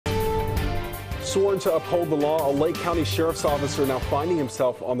Sworn to uphold the law, a Lake County Sheriff's officer now finding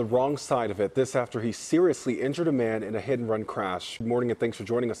himself on the wrong side of it. This after he seriously injured a man in a hit-and-run crash. Good morning and thanks for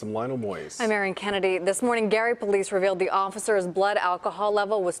joining us. I'm Lionel Moyes. I'm Erin Kennedy. This morning, Gary police revealed the officer's blood alcohol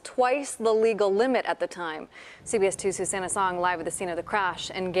level was twice the legal limit at the time. CBS 2's Susanna Song live at the scene of the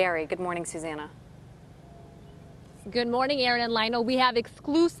crash. And Gary, good morning, Susanna. Good morning, Erin and Lionel. We have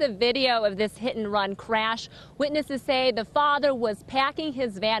exclusive video of this hit-and-run crash. Witnesses say the father was packing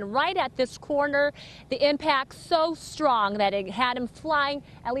his van right at this corner. The impact so strong that it had him flying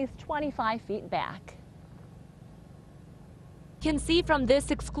at least 25 feet back. You can see from this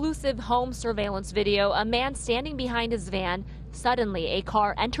exclusive home surveillance video a man standing behind his van. Suddenly, a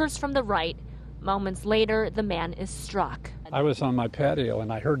car enters from the right. Moments later, the man is struck. I was on my patio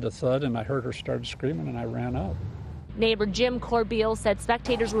and I heard the thud and I heard her start screaming and I ran up. Neighbor Jim Corbeil said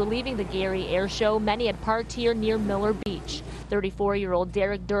spectators were leaving the Gary Air Show. Many had parked here near Miller Beach. 34-year-old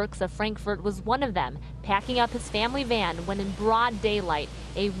Derek Dirks of Frankfort was one of them, packing up his family van when in broad daylight,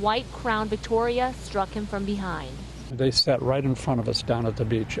 a white Crown Victoria struck him from behind. They sat right in front of us down at the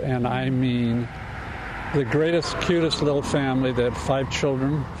beach, and I mean the greatest, cutest little family. They had 5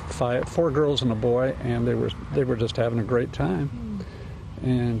 children, 4 girls and a boy, and they were just having a great time.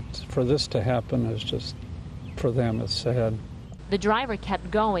 And for this to happen is just, for them, it's sad. The driver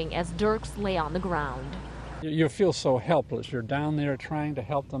kept going as Dirks lay on the ground. You feel so helpless. You're down there trying to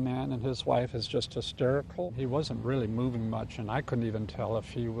help the man, and his wife is just hysterical. He wasn't really moving much, and I couldn't even tell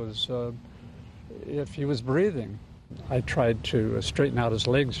if he was breathing. I tried to straighten out his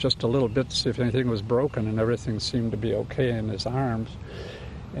legs just a little bit to see if anything was broken, and everything seemed to be okay in his arms.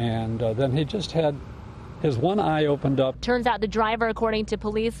 And then he just had his one eye opened up. Turns out the driver, according to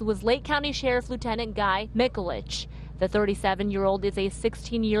police, was Lake County Sheriff Lieutenant Guy Mikulich. The 37-year-old is a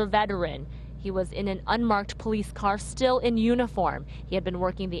 16-year veteran. He was in an unmarked police car, still in uniform. He had been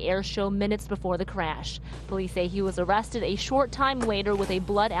working the air show minutes before the crash. Police say he was arrested a short time later with a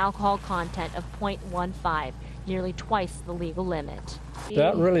blood alcohol content of 0.15, nearly twice the legal limit.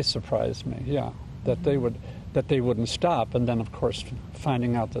 That really surprised me, yeah, that they wouldn't stop. And then, of course,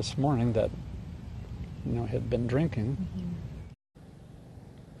 finding out this morning that had been drinking.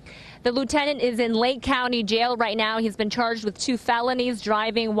 The lieutenant is in Lake County Jail right now. He's been charged with 2 felonies,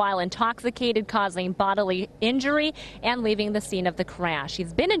 driving while intoxicated, causing bodily injury, and leaving the scene of the crash.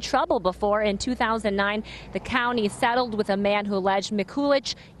 He's been in trouble before. In 2009, the county settled with a man who alleged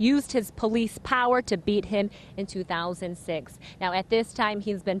Mikulich used his police power to beat him in 2006. Now, at this time,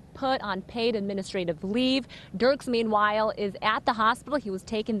 he's been put on paid administrative leave. Dirks, meanwhile, is at the hospital. He was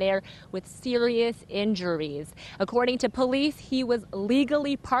taken there with serious injuries. According to police, he was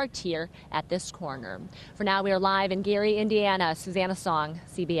legally parked here at this corner. For now, we are live in Gary, Indiana. Susanna Song,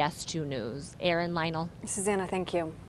 CBS 2 News. Erin, Lionel. Susanna, thank you.